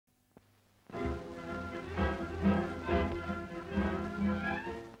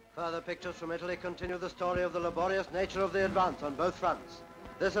Further pictures from Italy continue the story of the laborious nature of the advance on both fronts.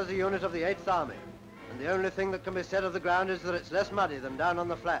 This is a unit of the 8th Army, and the only thing that can be said of the ground is that it's less muddy than down on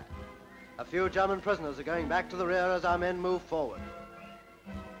the flat. A few German prisoners are going back to the rear as our men move forward.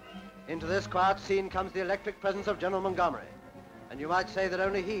 Into this quiet scene comes the electric presence of General Montgomery, and you might say that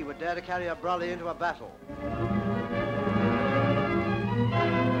only he would dare to carry a brolly into a battle.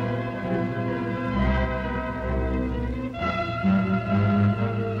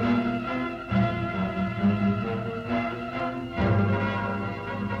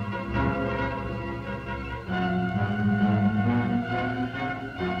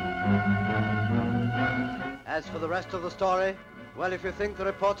 As for the rest of the story, well, if you think the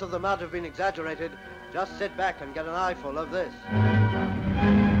reports of the mud have been exaggerated, just sit back and get an eyeful of this.